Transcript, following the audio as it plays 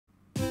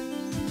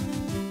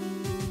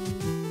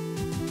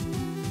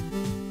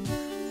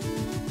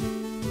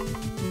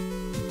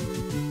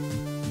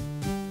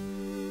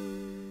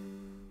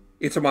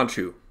It's a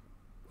Manchu.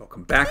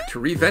 Welcome back to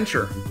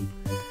Reventure.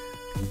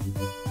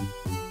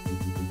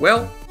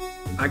 Well,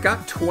 I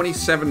got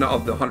 27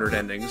 of the 100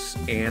 endings,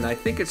 and I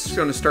think it's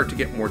going to start to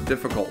get more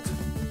difficult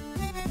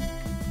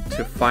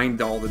to find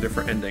all the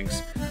different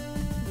endings.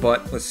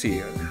 But let's see,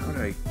 how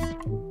do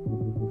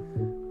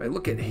I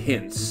look at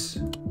hints.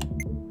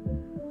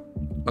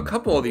 A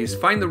couple of these,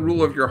 find the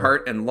rule of your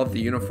heart and love the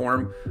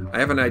uniform. I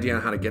have an idea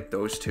on how to get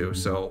those two,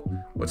 so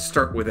let's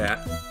start with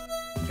that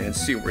and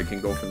see where we can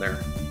go from there.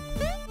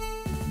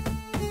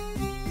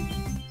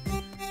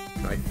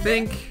 I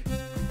think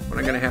what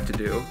I'm going to have to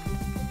do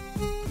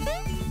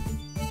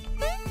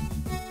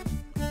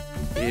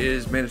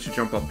is manage to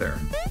jump up there.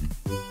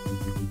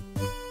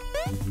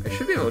 I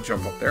should be able to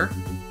jump up there.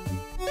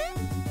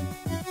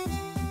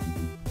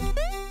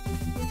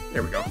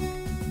 There we go.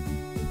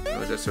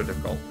 Why is that so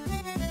difficult?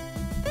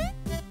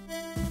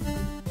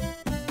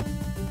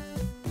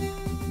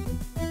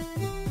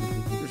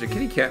 There's a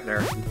kitty cat in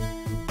there.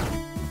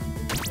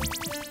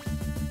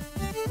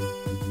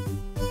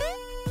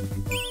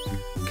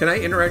 Can I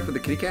interact with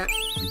the kitty cat?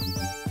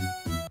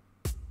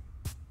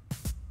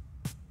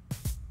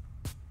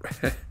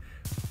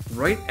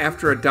 Right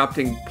after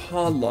adopting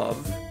paw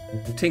love,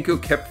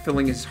 Tinku kept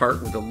filling his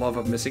heart with the love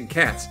of missing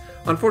cats.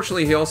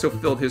 Unfortunately, he also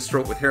filled his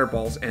throat with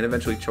hairballs and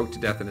eventually choked to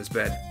death in his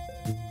bed.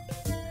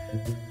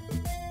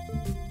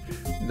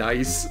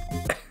 Nice.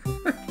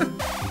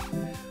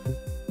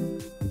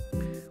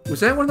 Was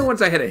that one of the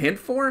ones I had a hint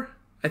for?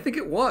 I think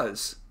it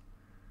was.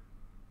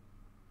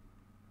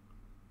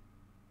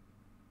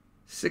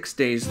 6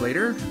 days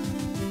later,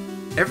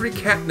 every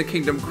cat in the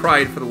kingdom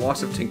cried for the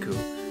loss of Tinku.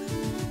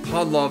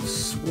 Pawlov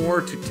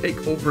swore to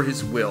take over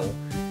his will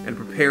and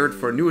prepared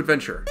for a new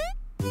adventure.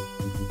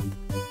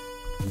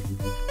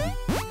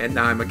 And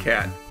now I'm a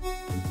cat.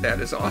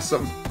 That is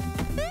awesome.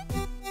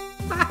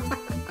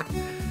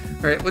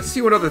 Alright, let's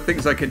see what other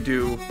things I can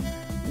do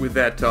with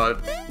that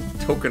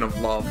token of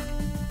love.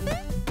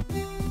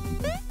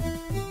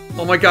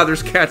 Oh my god,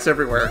 there's cats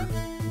everywhere.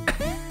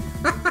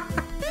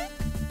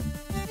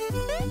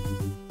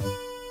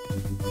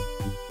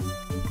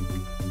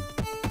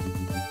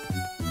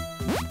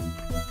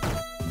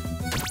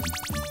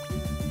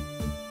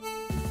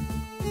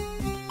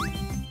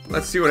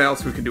 Let's see what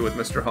else we can do with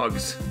Mr.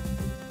 Hugs.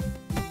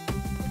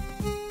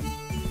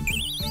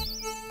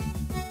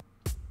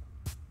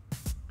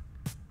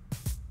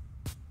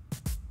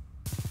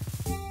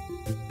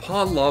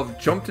 Paw Love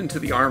jumped into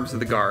the arms of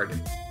the guard,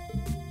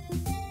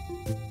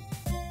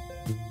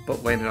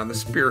 but landed on the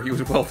spear he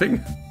was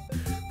wielding.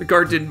 The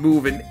guard didn't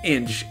move an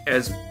inch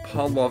as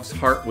Paw Love's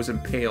heart was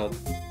impaled.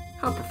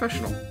 How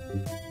professional.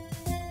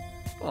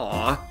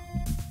 Aww.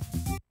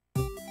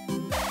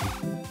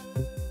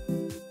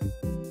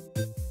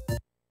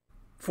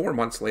 Four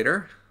months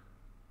later,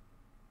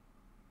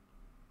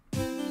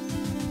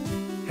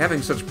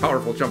 having such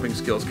powerful jumping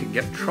skills can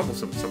get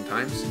troublesome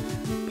sometimes.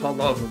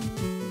 Pawlov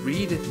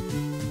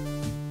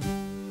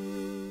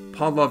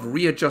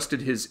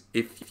readjusted his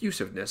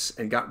effusiveness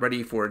and got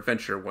ready for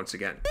adventure once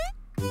again.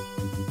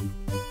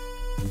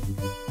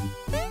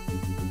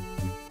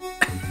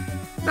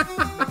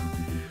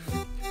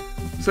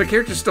 So the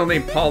character's still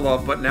named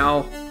Pawlov, but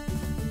now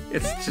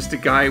it's just a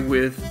guy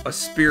with a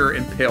spear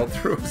impaled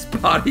through his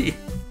body.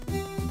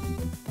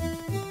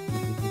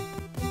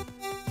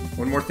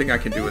 One more thing I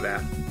can do with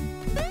that,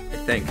 I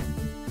think.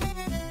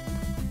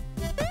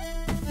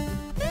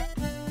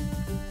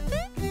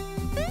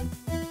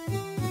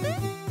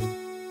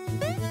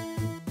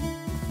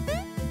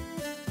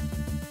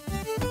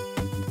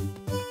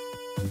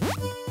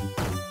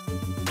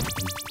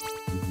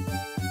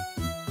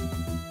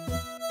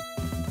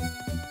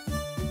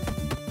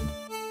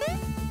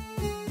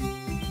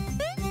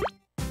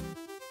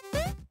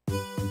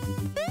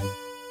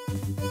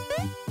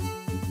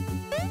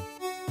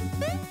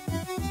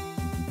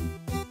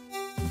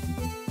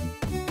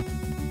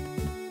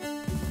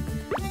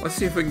 Let's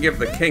see if we can give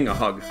the king a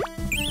hug.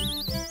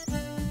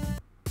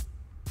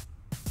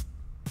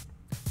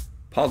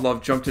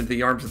 Pawlov jumped into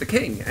the arms of the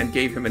king and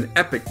gave him an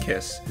epic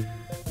kiss.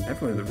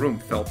 Everyone in the room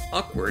felt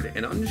awkward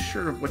and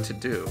unsure of what to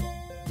do.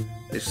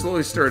 They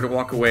slowly started to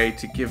walk away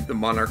to give the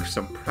monarch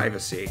some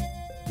privacy.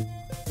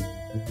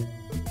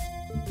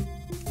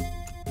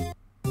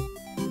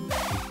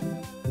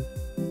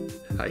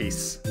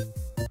 Nice.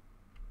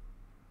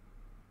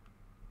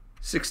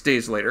 6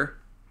 days later,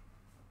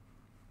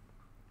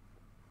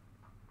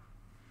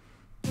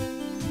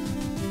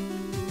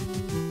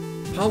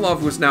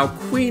 Pawlov was now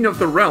queen of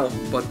the realm,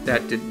 but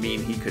that didn't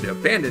mean he could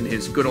abandon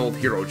his good old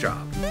hero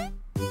job.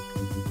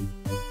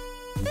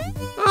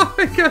 Oh,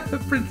 I got the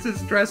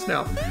princess dress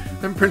now.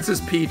 I'm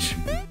Princess Peach.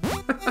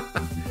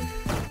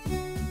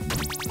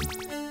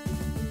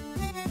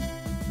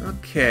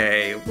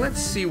 Okay,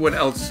 let's see what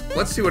else.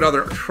 Let's see what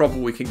other trouble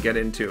we can get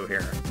into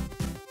here.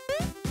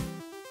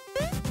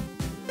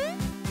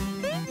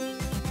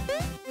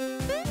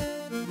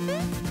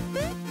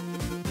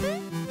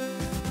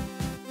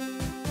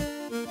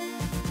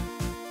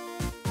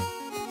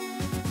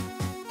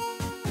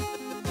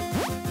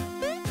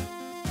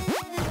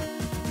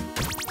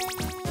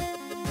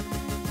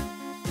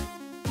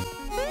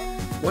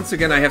 Once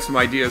again, I have some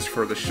ideas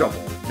for the shovel.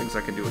 Things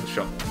I can do with the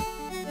shovel.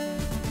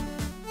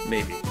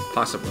 Maybe.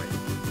 Possibly.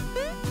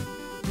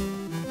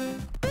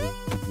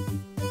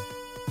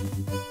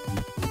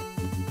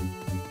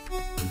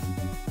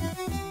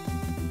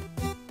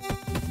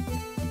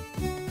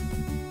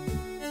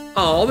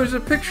 Oh, there's a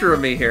picture of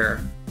me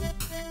here.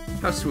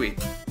 How sweet.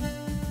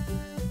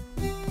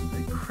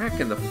 The crack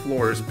in the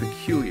floor is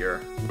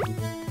peculiar.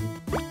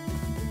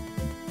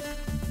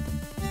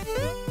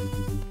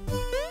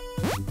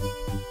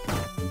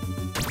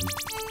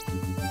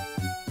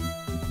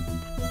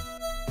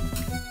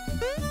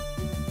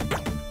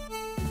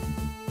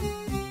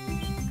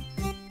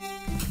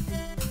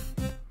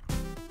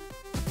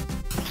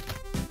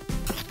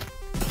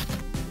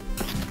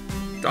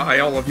 Die,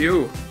 all of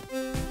you!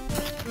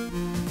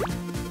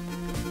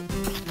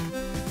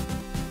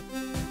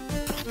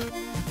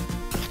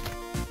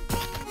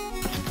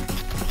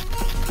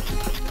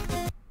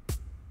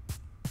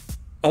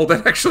 Oh,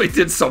 that actually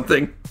did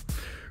something.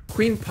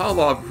 Queen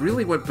Pavlov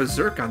really went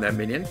berserk on that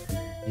minion.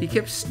 He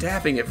kept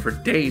stabbing it for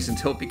days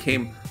until it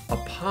became a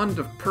pond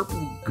of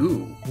purple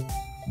goo.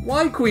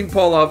 Why, Queen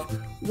Pavlov?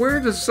 Where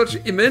does such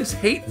immense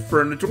hate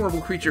for an adorable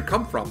creature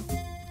come from?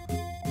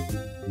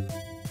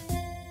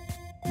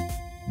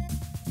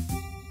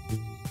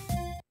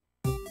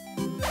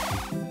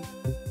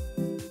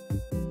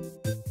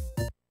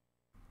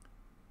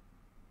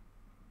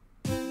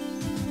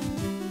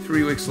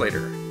 Three weeks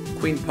later,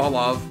 Queen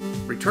Pavlov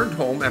returned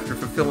home after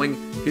fulfilling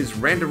his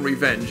random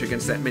revenge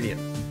against that minion.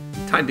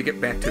 Time to get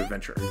back to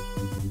Reventure.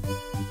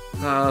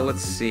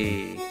 Let's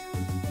see.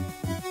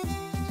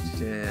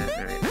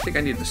 Alright, I think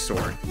I need the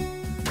sword.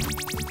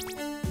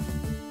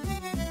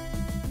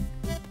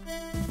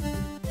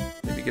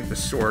 Maybe get the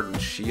sword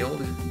and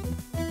shield.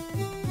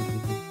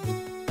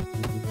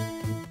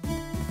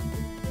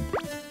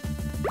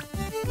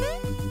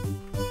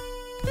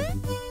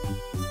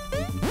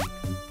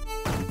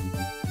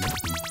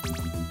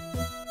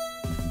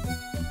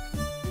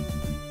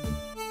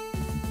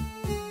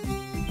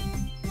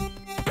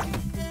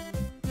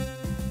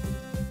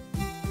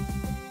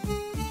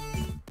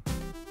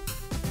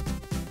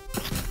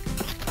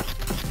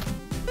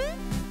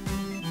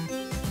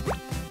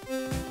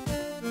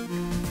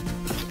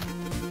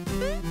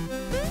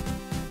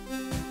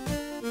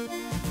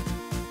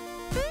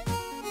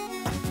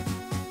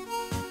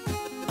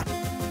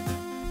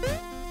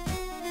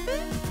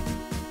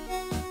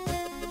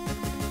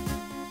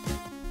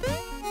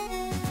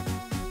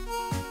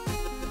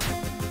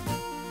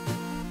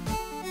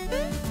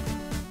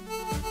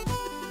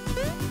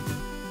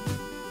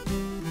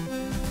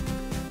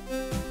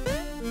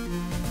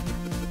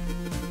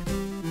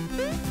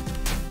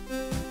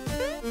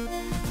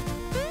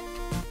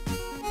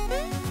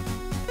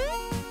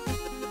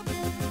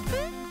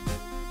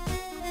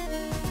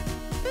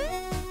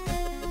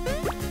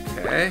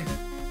 Okay.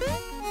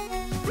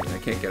 I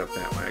can't get up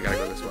that way. I gotta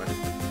go this way.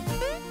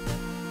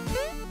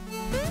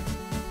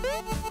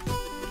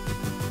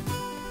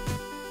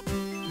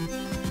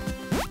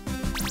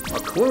 A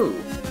clue.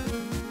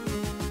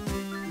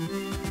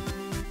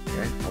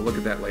 Okay, I'll look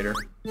at that later.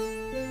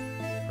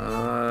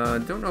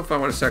 Don't know if I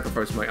want to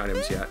sacrifice my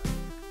items yet.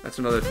 That's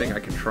another thing I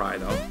can try,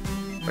 though.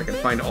 If I can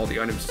find all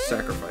the items to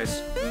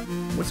sacrifice.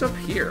 What's up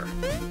here?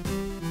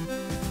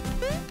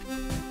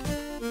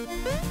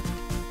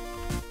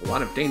 A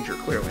lot of danger,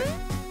 clearly.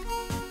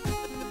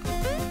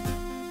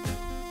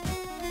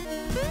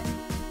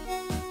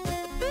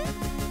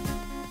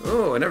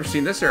 Oh, I've never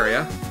seen this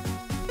area.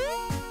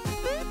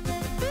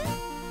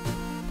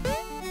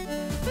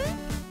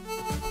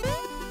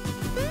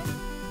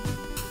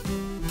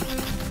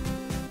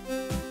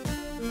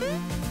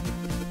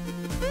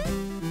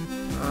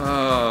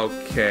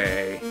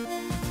 Okay.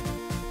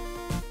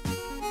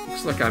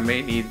 Looks like I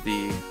may need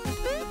the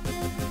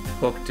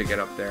hook to get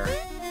up there.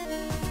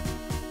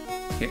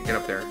 Can't get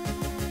up there.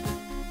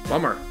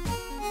 Bummer.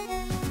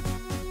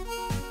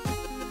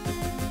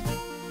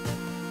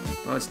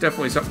 Well, it's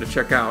definitely something to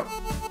check out.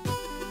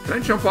 Can I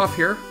jump off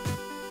here?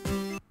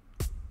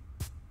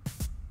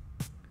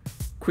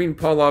 Queen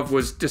Pavlov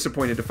was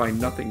disappointed to find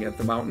nothing at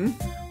the mountain,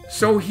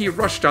 so he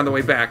rushed on the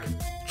way back,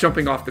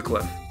 jumping off the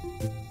cliff.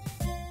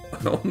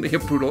 Only a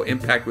brutal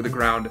impact with the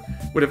ground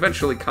would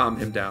eventually calm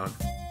him down.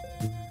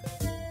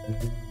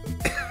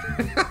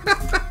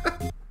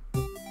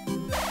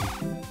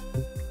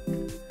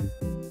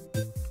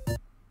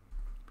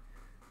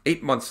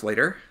 8 months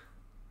later,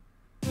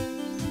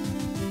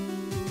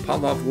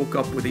 Pavlov woke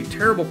up with a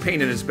terrible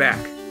pain in his back.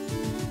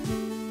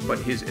 But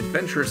his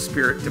adventurous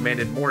spirit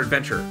demanded more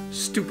adventure.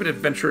 Stupid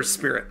adventurous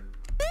spirit.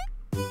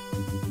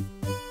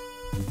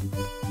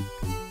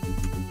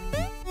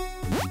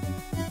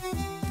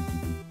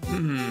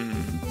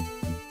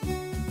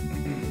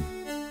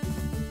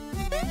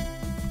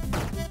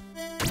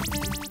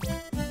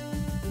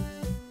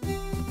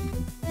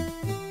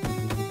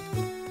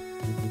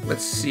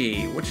 Let's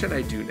see, what should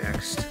I do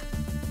next?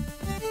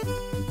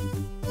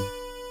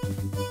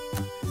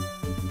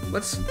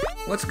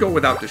 Let's go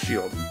without the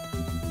shield.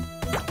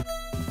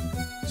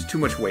 It's too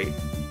much weight.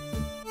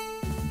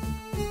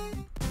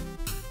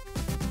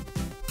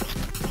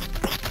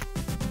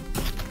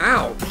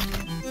 Ow!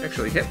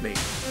 Actually hit me.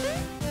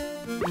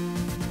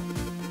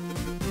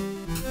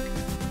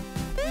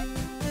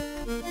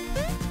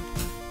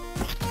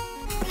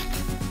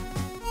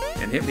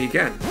 And hit me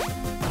again.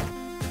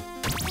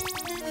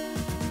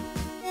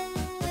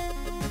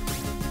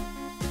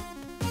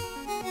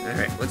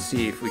 Alright, let's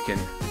see if we can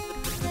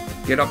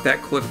get up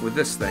that cliff with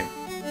this thing.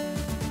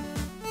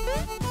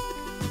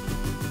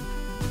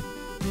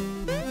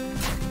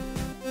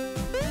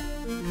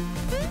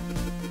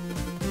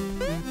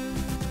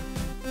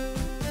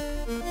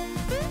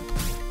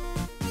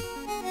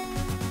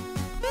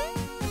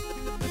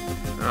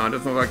 Oh, it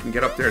doesn't look like I can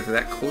get up there to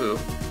that clue.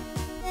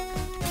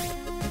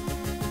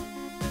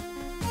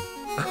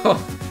 Oh,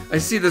 I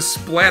see the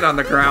splat on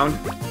the ground.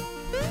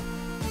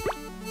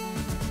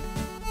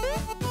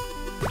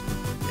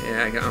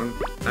 Yeah,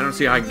 I don't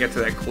see how I can get to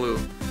that clue.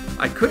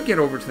 I could get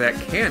over to that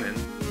cannon.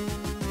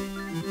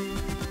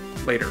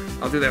 Later.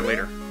 I'll do that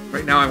later.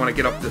 Right now I want to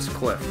get up this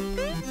cliff.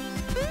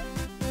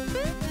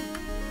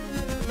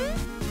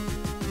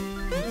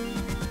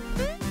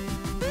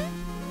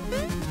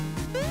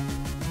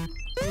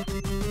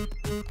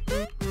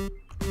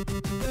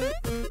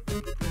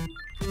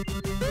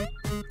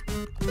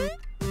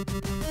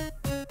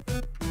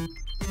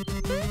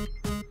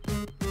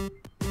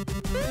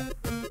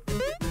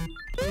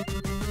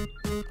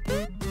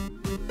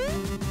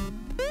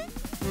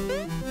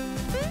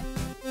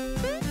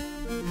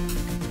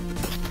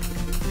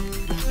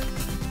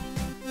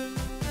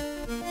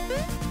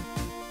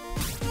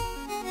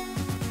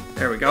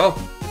 There we go.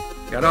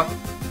 Got up.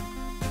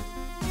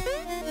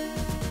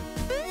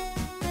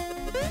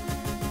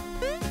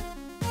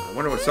 I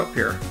wonder what's up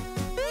here.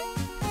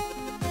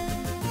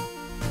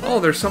 Oh,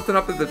 there's something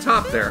up at the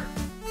top there.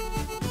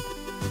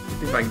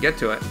 See if I can get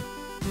to it.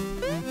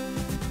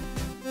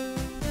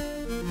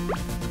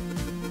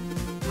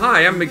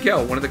 Hi, I'm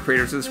Miguel, one of the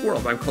creators of this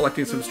world. I'm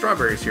collecting some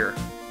strawberries here.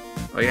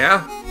 Oh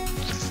yeah?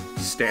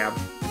 Stab.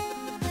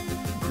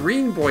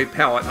 Green Boy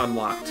palette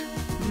unlocked.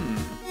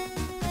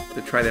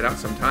 To try that out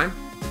sometime.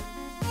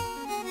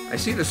 I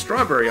see the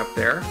strawberry up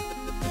there,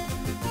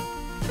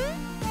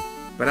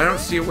 but I don't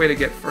see a way to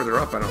get further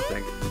up, I don't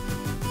think.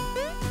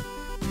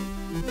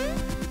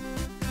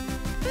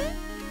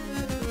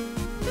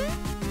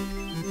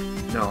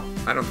 No,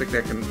 I don't think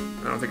I can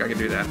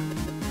do that.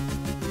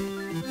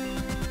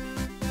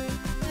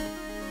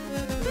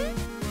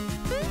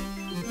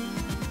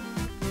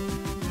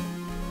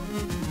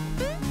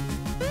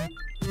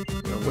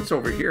 Well, what's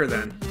over here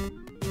then?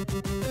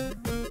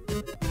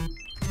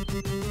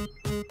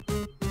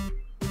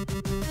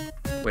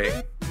 Wait.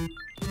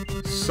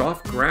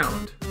 Soft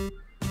ground.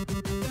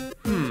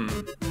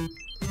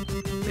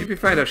 Maybe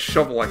if I had a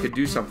shovel I could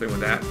do something with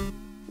that.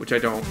 Which I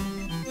don't.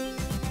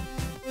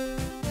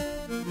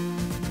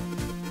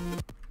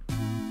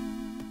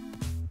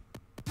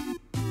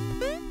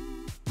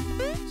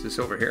 What's this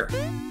over here?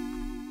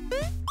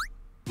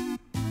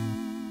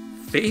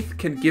 Faith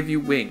can give you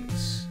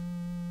wings.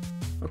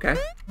 Okay.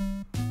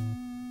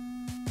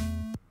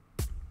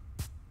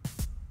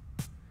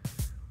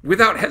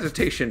 Without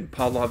hesitation,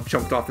 Pavlov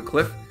jumped off the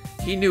cliff.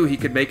 He knew he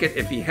could make it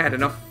if he had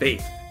enough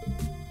faith.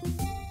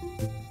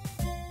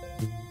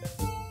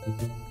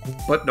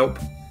 But nope,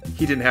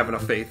 he didn't have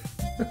enough faith.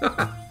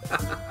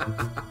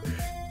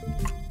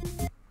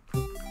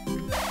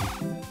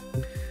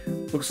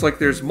 Looks like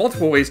there's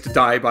multiple ways to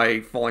die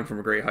by falling from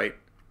a great height.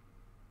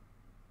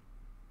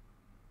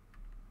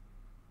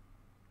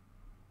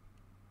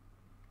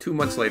 Two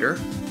months later,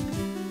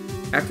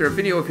 after a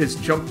video of his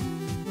jump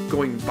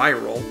going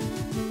viral,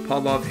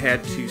 Pavlov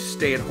had to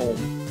stay at home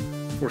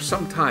for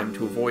some time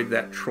to avoid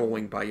that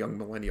trolling by young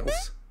millennials.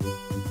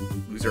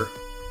 Loser.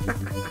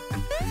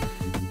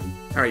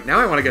 Alright, now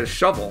I want to get a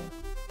shovel.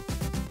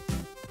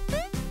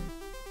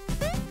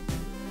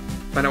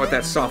 Find out what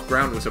that soft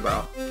ground was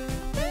about.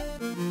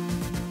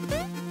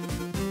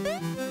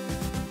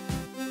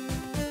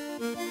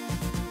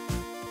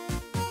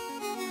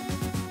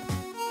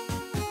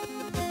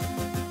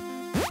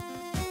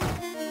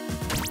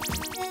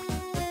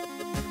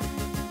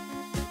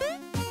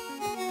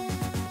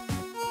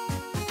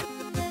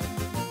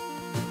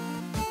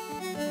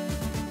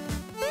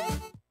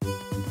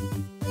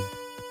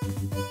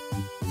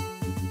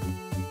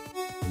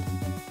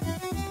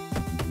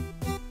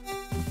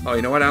 Oh,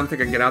 you know what? I don't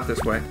think I can get out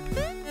this way.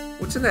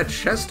 What's in that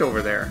chest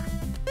over there?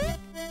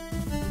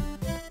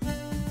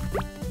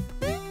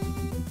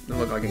 Doesn't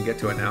look like I can get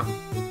to it now.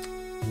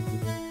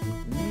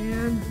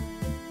 Man.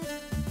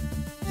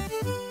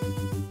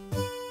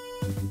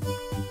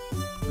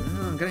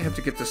 Oh, I'm gonna have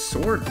to get the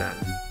sword then.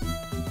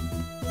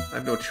 I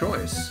have no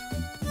choice.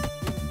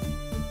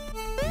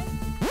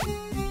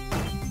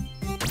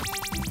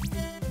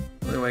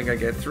 Only way I gotta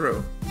get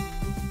through.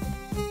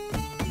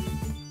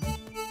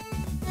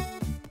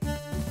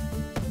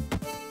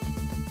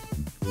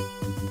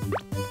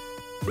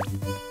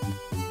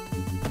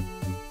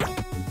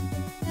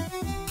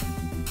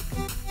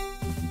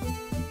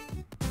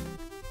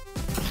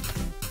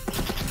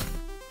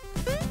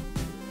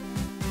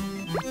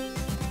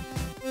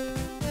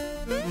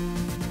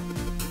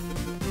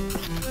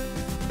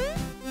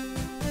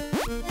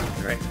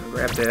 Alright, I'll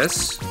grab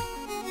this.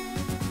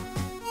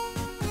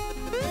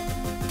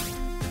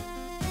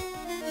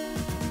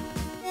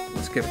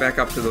 Let's get back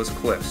up to those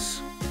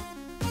cliffs.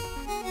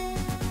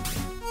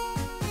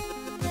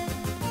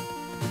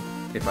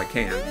 If I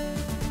can.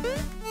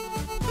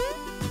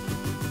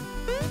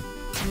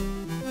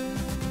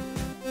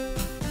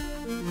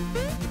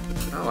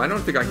 Oh, I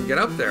don't think I can get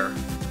up there.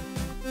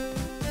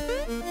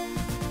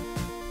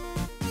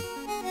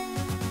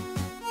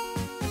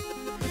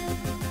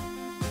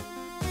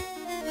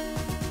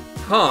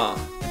 Huh.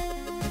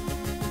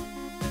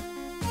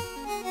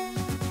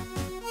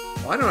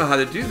 Well, I don't know how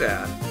to do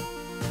that.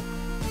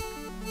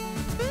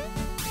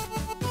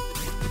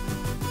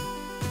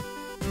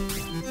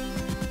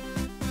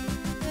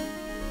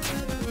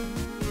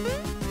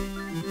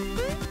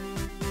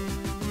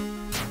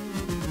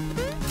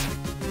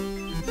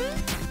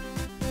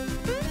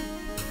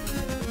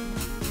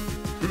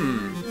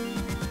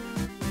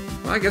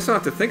 Well, I guess I'll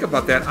have to think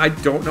about that. I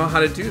don't know how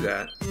to do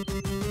that.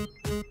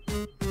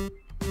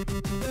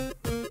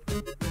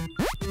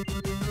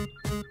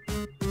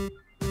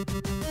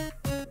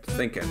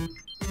 Thinking.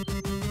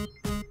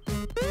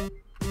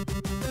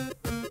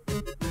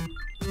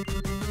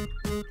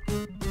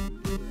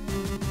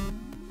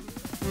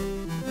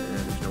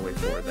 There's no way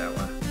forward that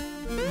way.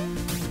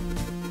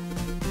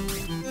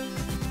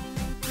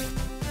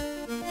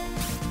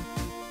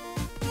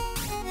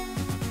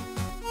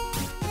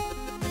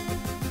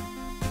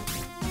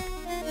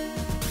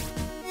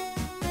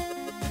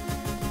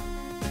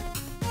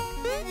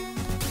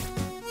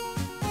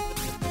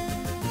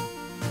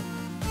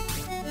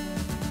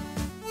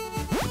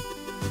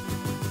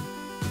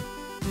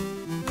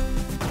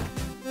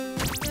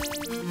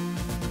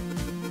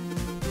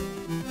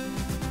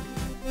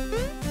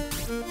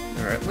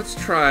 Alright, let's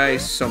try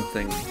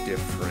something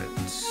different.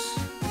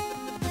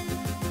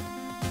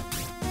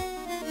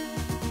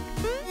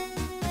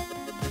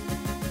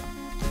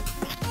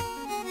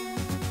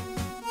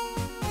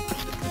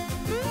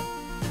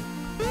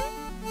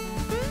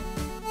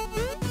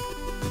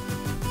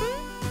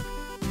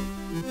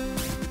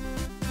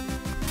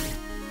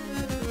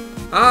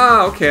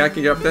 Ah, okay, I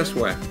can get up this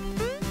way.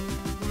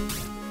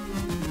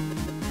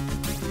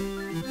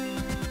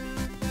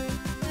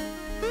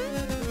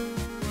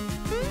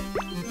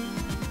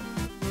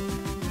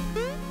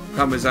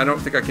 Problem is, I don't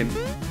think I can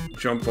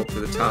jump up to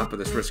the top of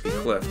this risky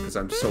cliff because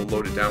I'm so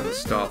loaded down with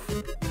stuff.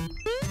 Do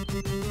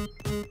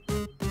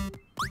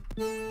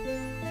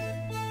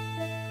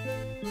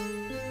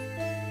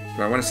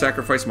I want to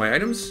sacrifice my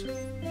items?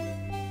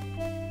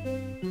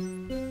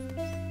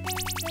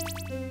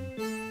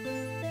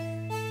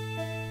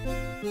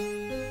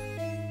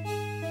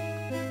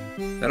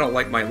 That'll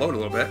lighten my load a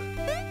little bit.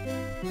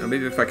 Now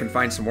maybe if I can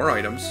find some more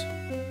items.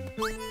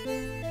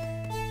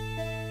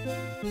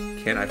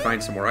 Can I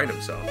find some more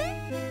items though?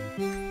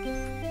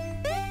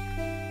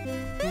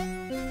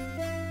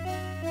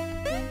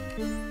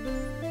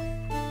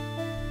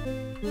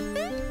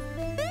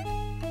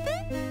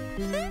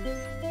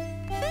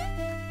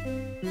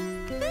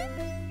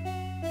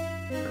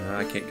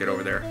 I can't get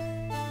over there.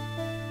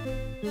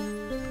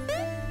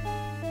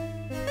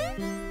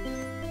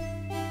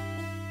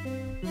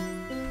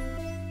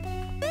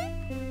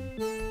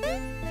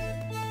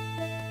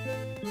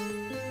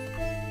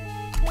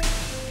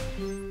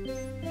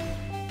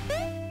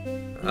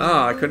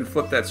 Ah, I couldn't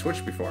flip that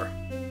switch before.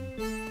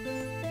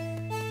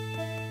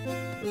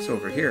 What's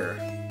over here?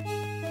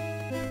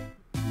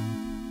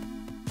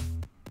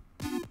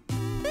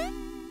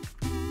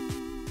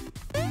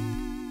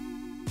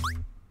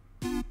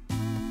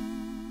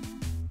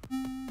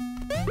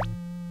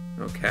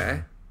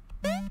 Okay.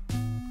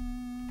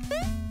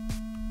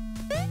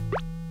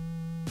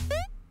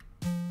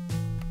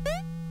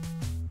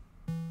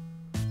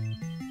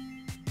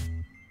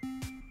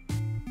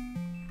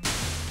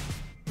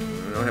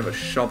 I don't have a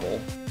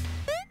shovel.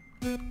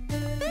 I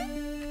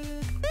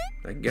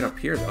can get up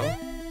here though.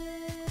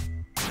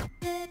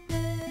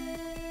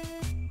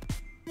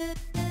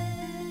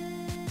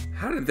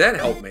 How did that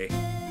help me?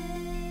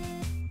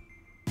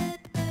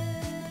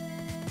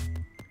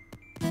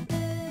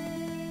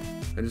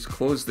 I just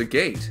closed the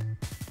gate.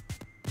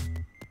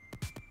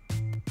 I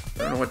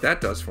don't know what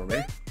that does for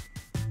me.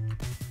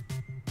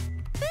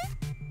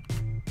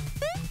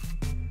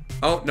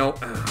 Oh, no.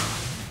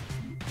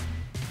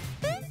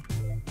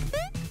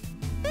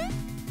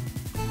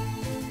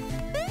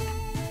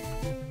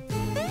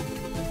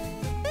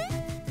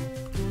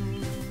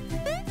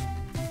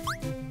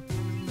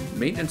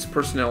 Maintenance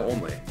personnel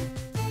only.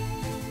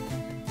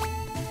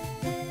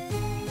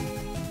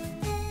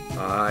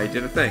 I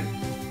did a thing.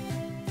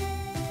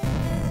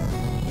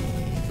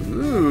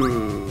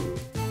 Ooh.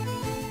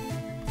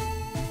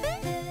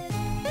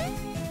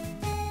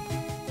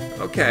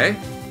 Okay.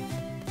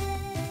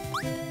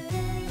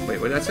 Wait,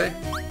 what did that say?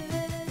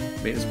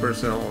 Maintenance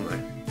personnel only.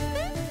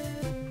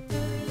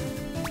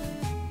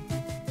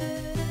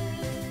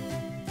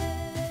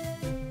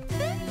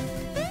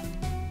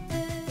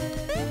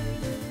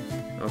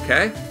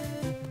 Okay.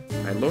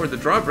 I lowered the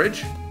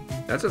drawbridge.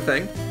 That's a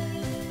thing.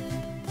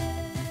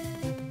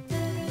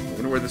 I'm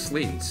gonna where this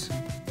leads.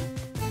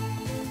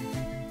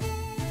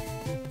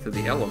 To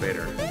the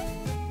elevator.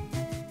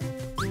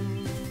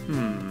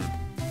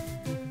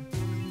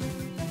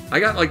 I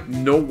got, like,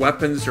 no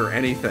weapons or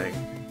anything.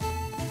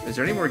 Is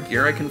there any more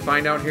gear I can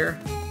find out here?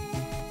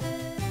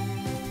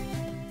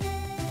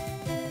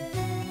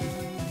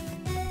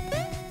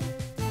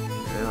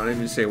 I don't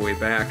even say way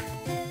back.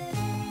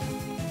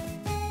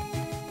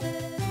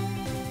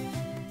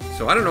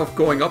 So I don't know if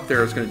going up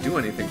there is going to do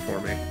anything for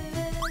me.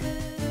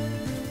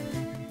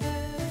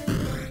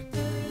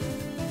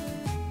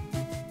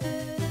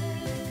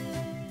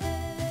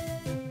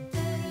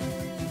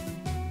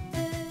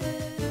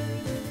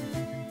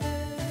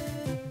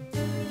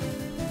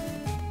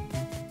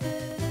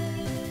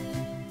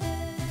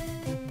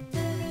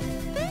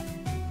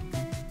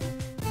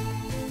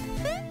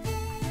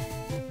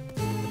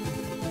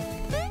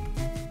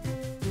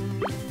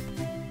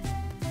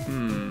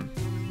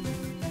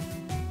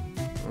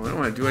 Well, I don't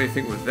want to do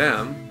anything with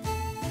them.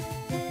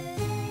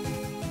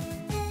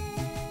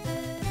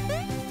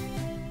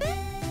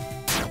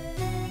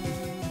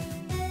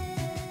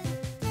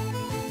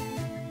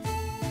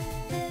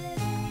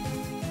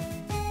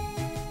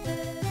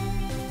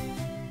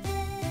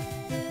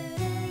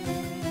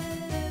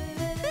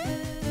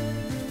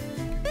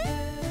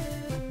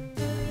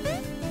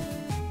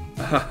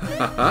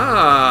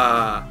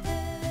 Ah!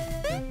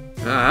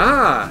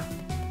 Ah!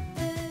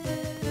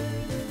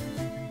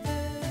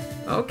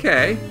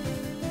 Okay.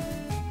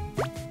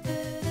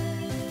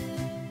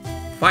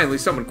 Finally,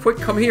 someone quick,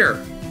 come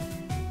here.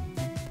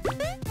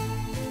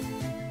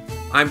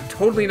 I'm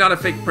totally not a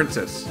fake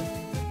princess.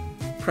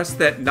 Press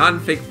that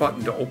non-fake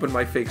button to open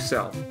my fake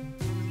cell.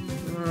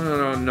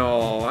 Oh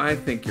no, I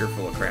think you're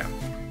full of crap.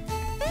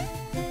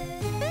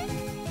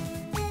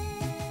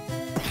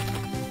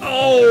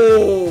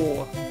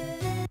 Oh!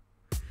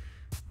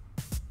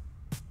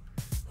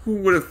 Who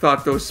would have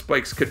thought those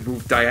spikes could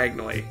move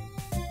diagonally?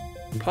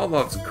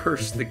 Pavlov's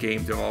cursed the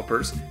game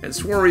developers and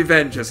swore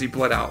revenge as he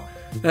bled out.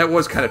 That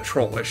was kind of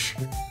trollish.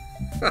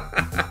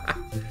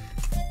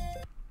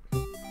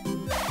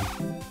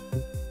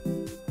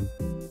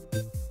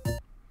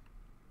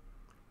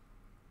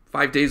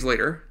 5 days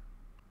later.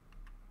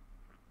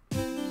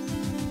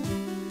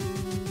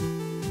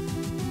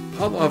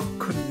 Pavlov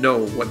couldn't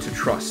know what to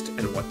trust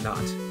and what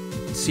not.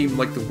 It seemed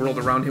like the world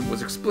around him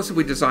was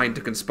explicitly designed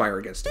to conspire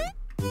against him.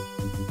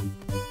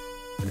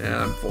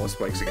 Yeah, I'm full of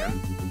spikes again.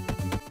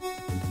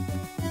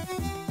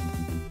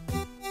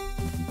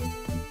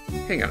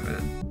 Hang on a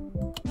minute.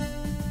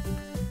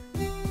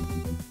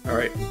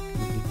 Alright.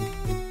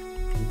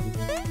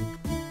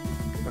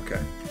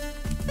 Okay.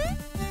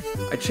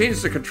 I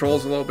changed the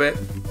controls a little bit,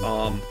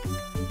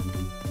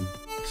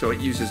 so it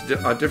uses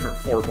different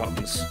 4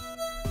 buttons.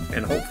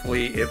 And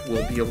hopefully it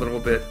will be a little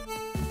bit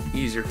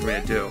easier for me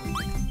to do.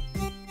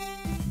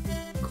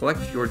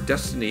 Collect your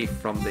destiny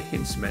from the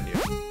hints menu.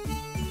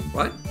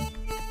 What?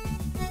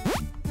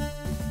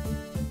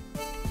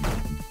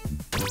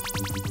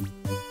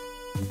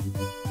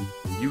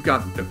 You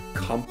got the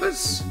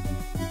compass?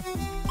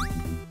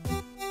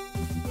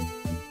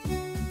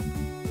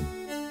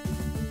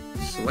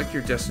 Select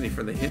your destiny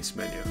from the hints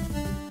menu.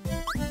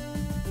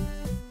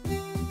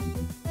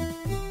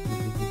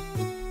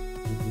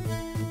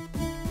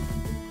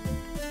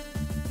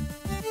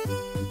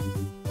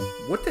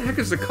 What the heck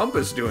is the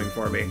compass doing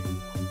for me?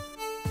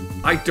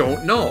 I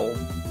don't know.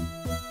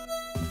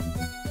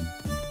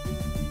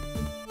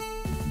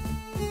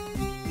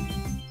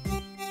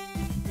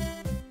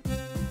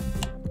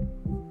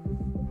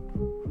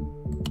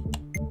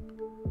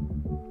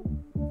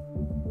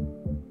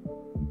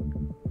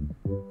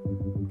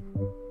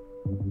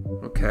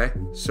 Okay,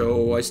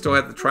 so I still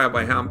have the trial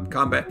by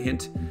combat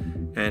hint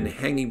and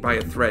hanging by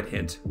a thread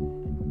hint.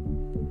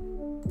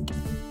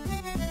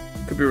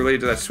 Could be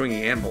related to that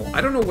swinging anvil. I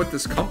don't know what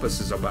this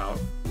compass is about.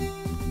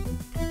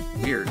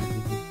 Weird.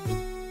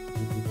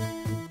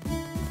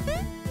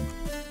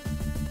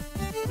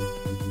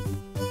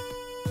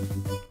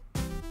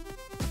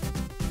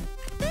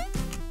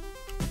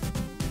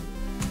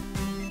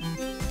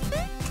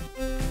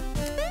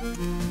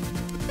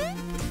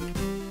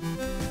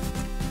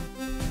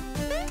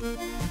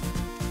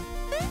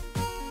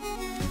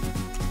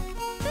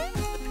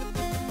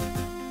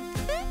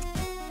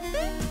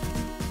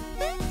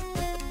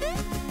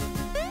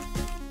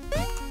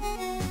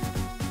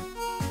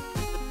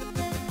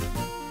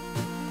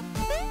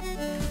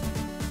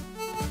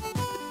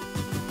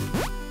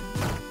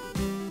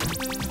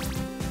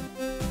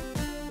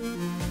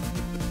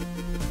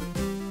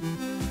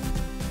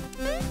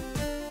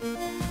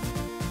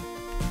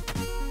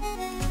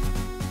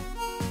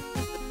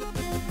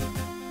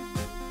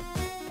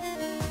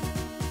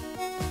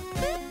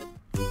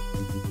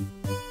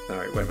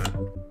 Alright, wait a minute.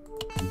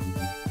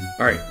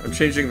 Alright, I'm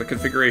changing the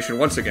configuration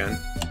once again.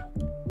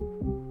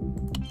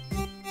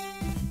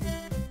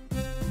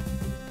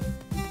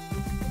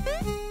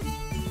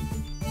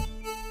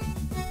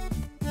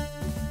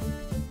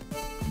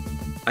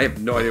 I have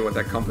no idea what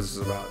that compass is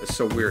about. It's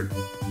so weird.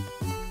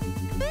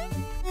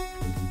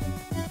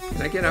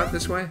 Can I get out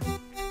this way?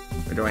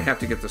 Or do I have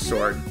to get the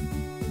sword?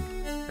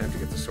 I have to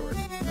get the sword.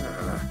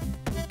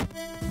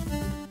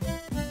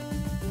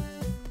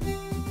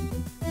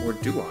 Or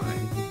do I?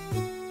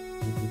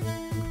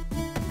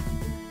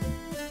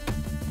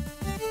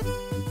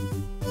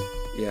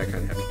 Yeah, I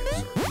kind of have to get the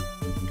sword.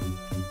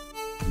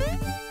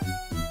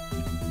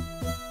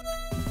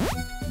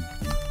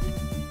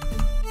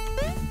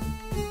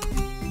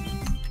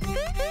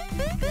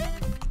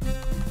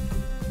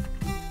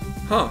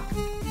 Huh.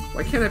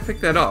 Why can't I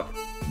pick that up?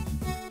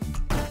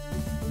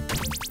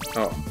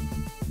 Oh.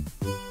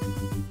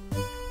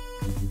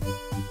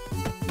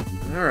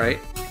 Alright.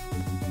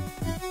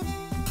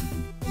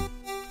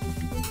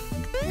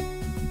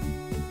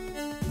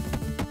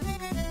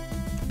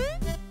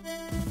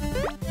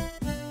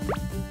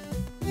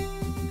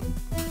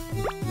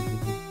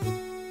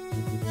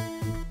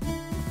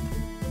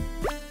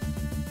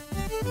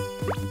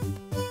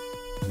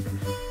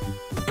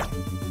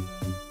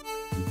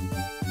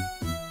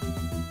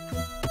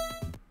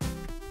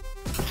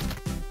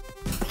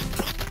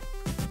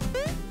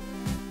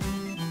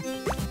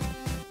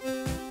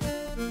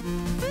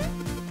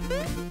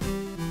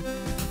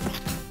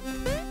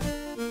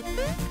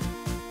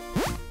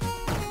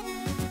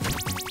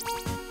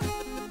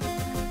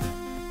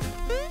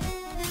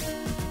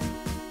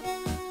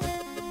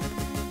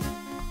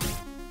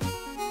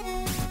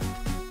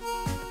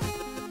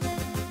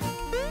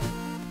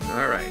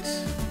 Alright.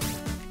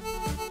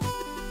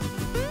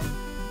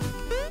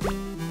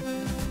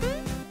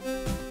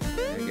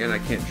 Again, I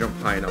can't jump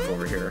high enough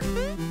over here.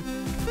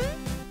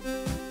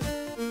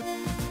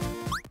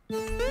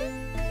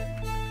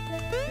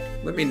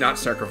 Let me not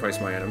sacrifice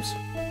my items.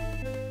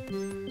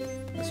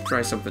 Let's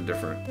try something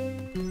different.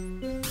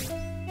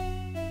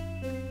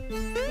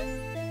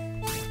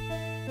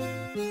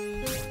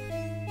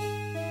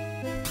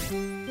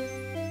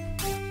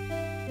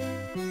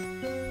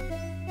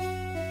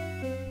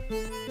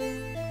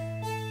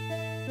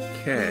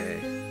 Okay.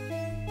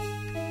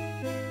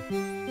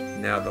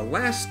 Now the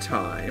last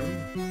time...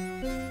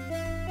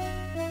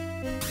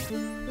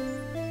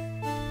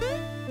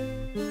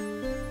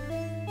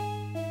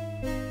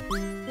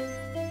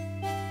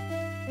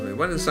 Only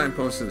one of the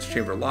signposts in this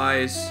chamber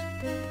lies.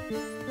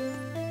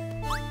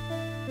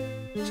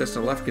 Chest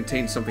on the left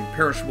contains something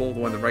perishable, the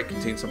one on the right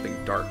contains something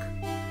dark.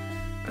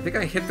 I think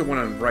I hit the one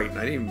on the right, and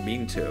I didn't even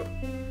mean to.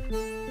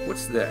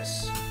 What's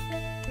this?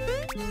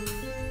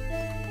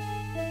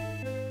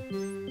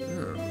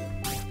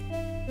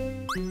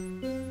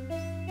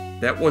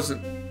 That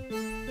wasn't...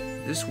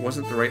 This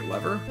wasn't the right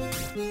lever?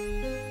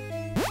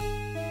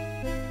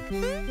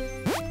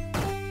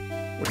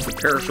 What's the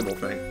perishable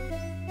thing?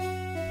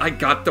 I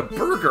got the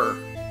burger!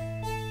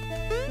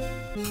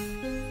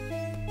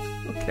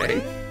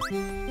 Okay.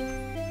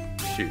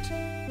 Shoot.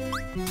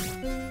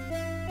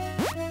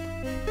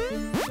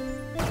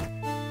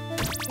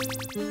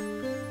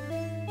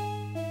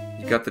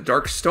 You got the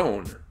dark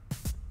stone.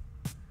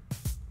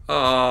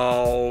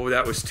 Oh,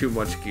 that was too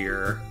much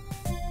gear.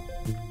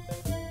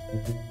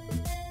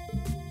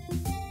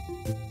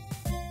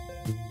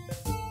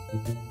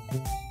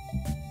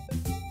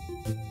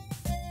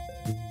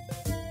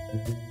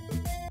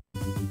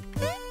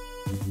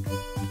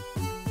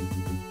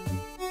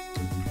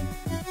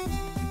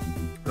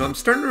 I'm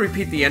starting to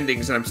repeat the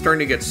endings, and I'm starting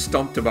to get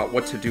stumped about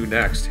what to do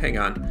next. Hang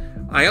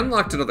on. I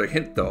unlocked another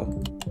hint,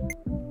 though.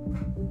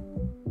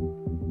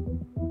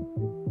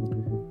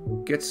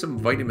 Get some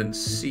vitamin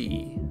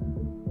C.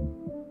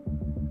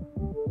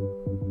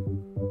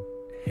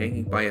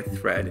 Hanging by a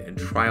thread and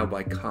trial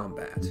by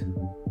combat.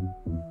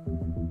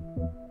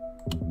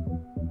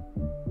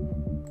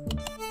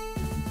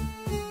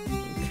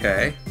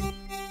 Okay.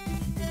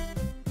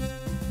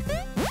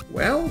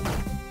 Well...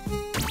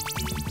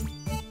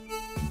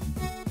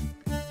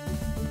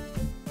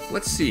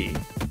 Let's see.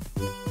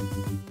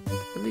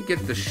 Let me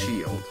get the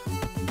shield.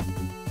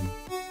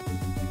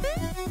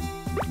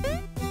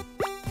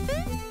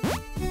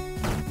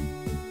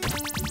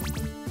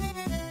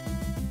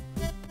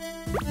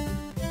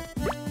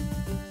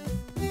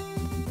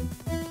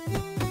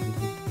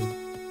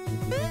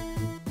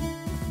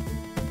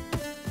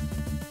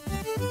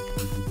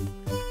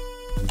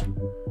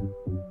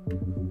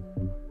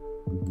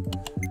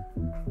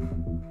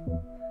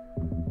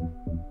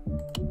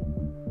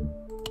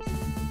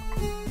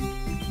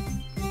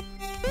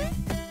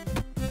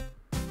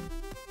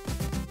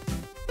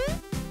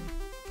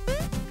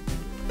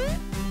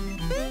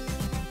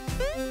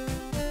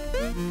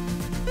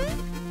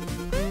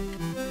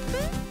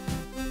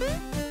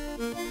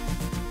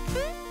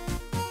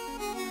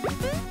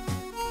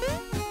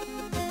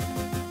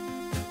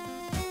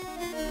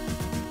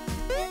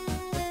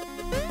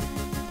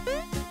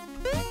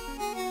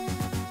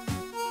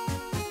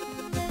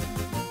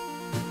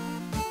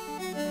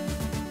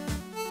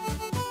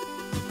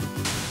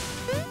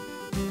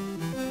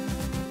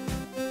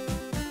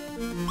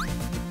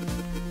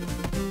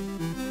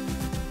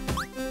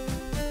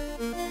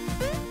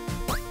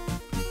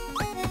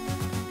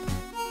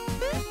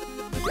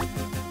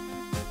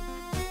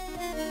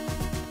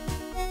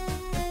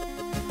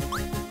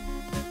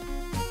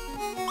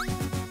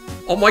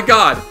 Oh my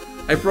god!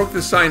 I broke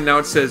the sign, now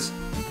it says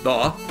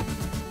the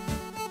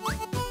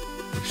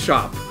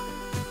shop.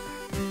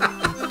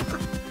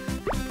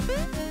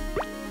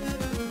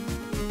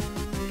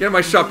 Get in my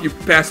shop, you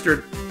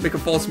bastard! Make a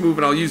false move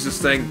and I'll use this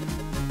thing.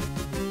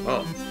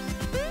 Oh.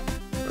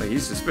 Oh,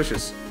 he's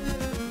suspicious.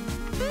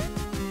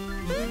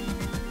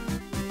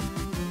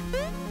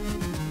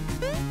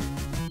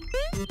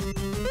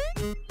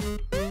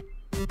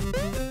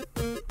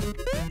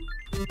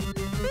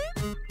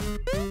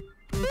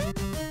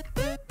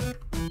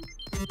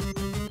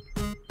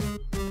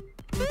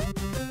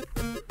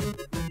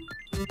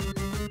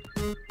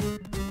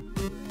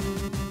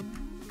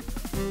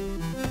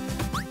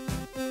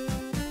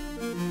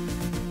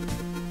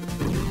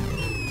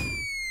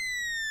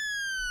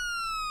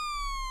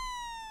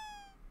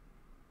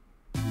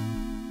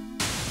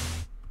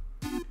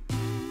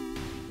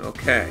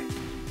 Okay.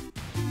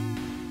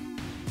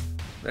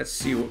 Let's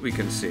see what we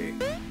can see.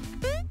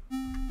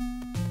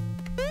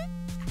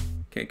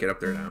 Can't get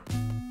up there now.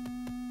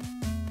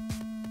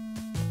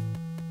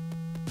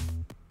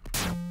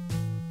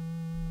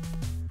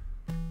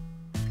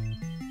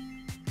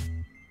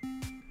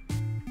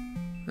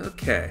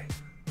 Okay.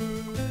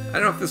 I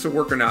don't know if this will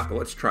work or not, but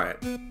let's try it.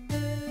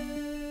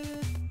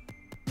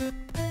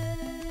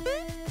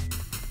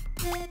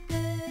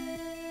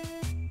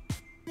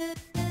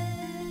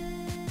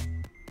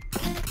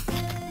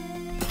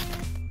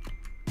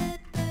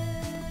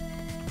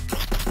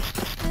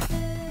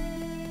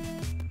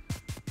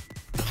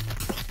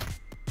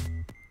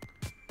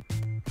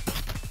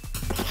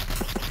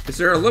 Is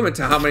there a limit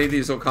to how many of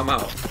these will come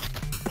out?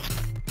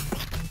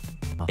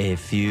 A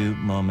few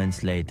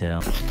moments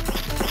later.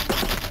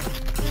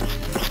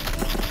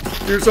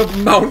 There's a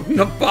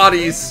mountain of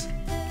bodies.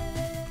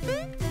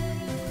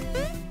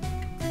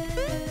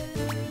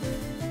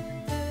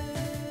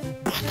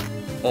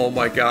 Oh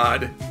my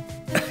god.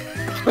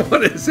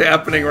 What is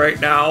happening right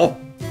now?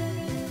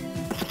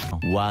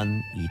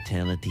 One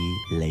eternity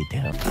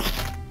later.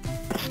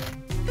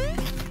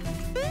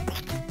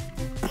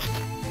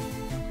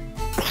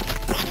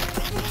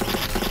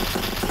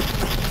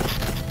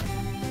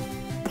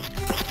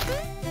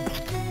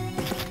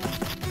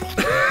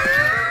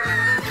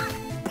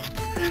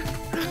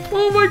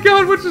 Oh my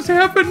god, what just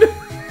happened?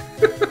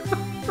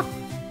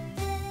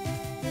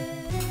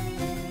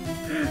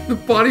 The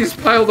bodies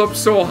piled up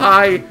so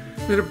high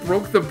that it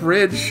broke the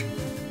bridge.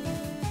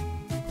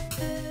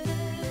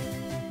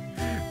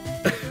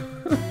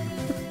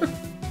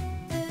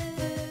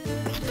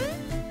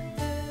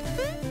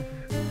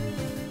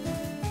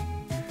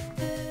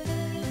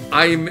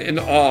 I'm in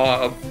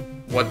awe of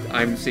what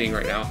I'm seeing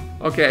right now.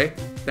 Okay,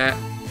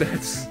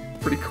 that's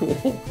pretty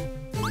cool.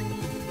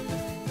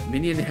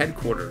 Minion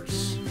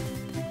headquarters.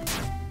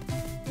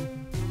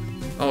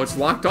 Oh, it's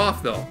locked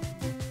off though.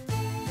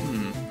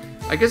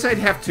 I guess I'd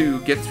have to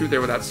get through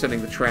there without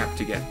setting the trap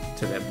to get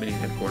to that minion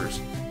headquarters.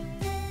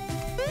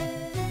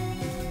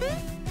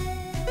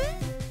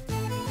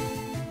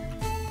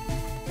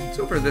 It's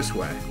over this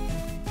way.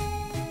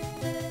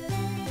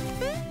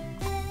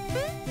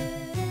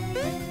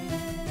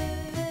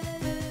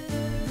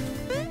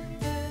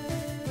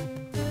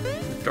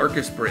 The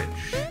darkest bridge.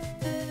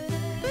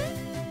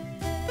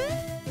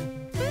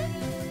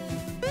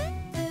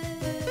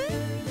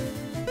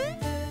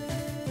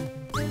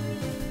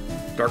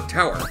 Dark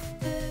Tower.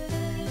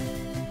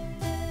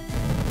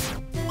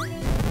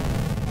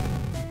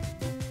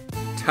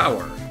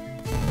 Tower.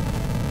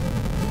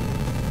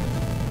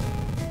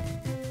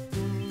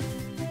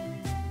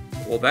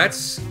 Well,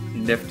 that's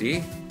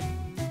nifty.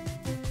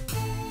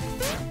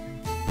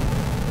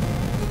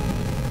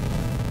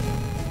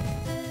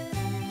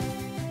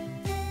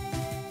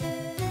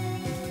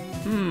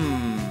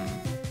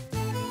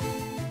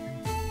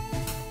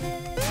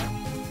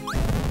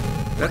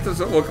 That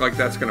doesn't look like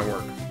that's gonna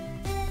work.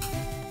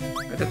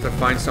 I'd have to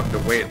find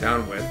something to weigh it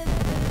down with.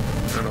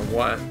 I don't know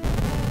what.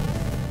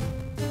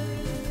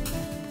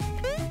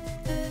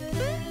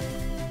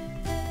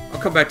 I'll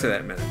come back to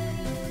that in a minute.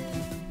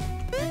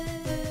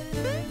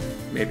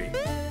 Maybe.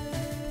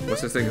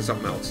 What's this thing of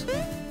something else?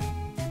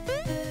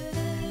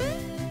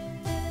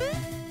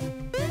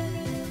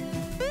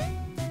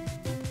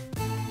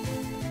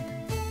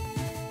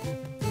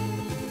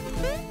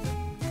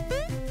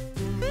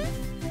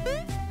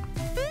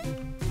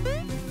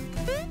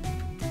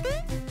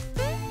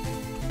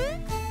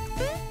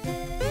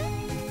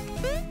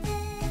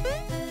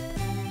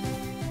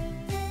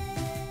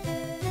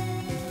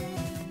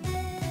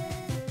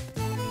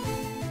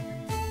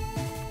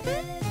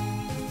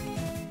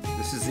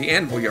 The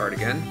anvil yard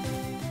again.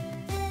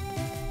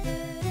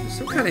 There's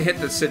some kind of hit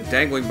that's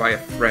dangling by a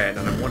thread,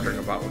 and I'm wondering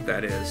about what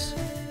that is.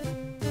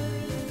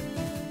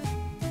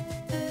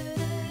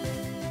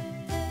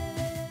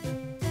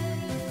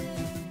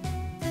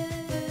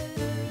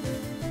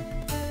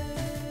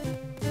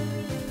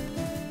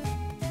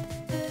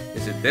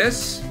 Is it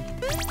this?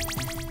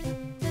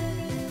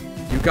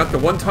 You got the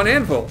 1-ton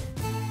anvil.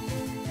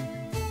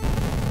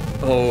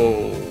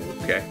 Oh,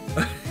 okay.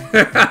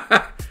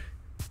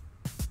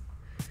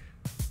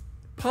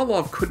 Paul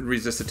Pavlov couldn't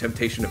resist the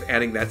temptation of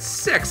adding that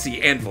sexy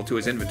anvil to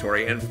his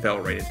inventory and fell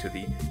right into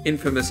the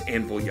infamous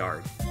anvil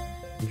yard.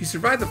 He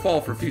survived the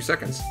fall for a few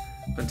seconds,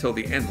 until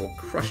the anvil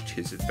crushed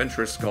his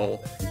adventurous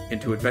skull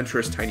into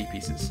adventurous tiny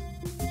pieces.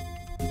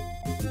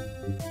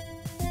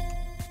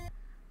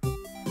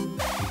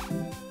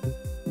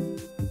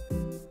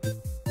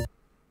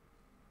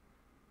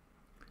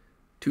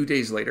 Two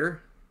days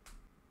later...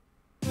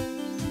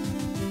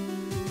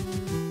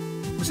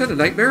 Was that a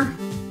nightmare?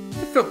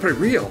 It felt pretty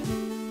real.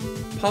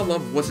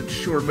 Pavlov wasn't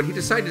sure, but he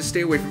decided to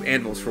stay away from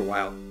anvils for a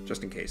while,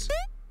 just in case.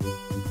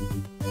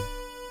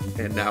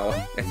 And now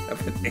I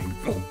have an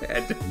anvil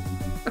head.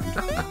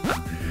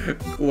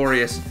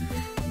 Glorious.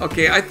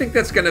 Okay, I think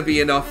that's going to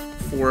be enough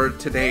for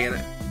today. And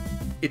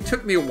it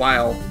took me a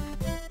while.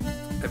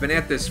 I've been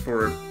at this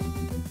for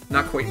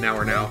not quite an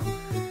hour now.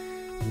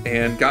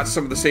 And got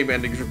some of the same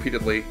endings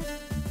repeatedly.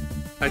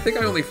 I think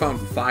I only found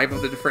 8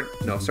 of the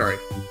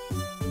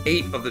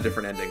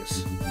different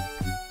endings.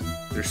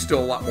 There's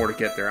still a lot more to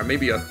get there. I'm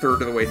maybe a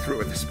third of the way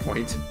through at this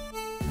point.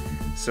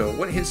 So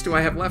what hints do I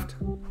have left?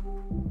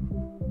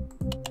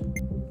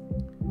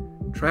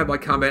 Trial by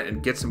combat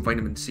and get some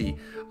vitamin C.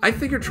 I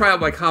figured trial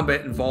by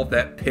combat involved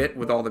that pit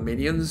with all the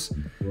minions,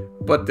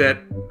 but that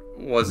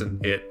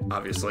wasn't it,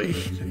 obviously.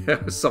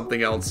 That was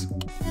something else.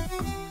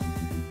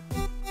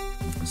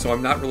 So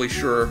I'm not really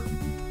sure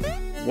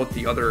what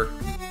the other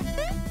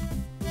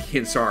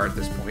hints are at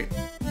this point.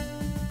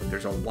 But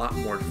there's a lot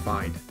more to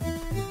find.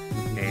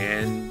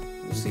 And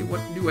we'll see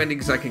what new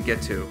endings I can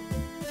get to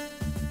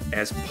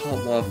as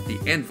Pavlov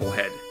the Anvil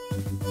Head.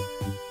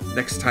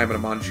 Next time on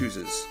Amon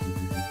Chooses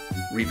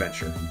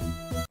Reventure.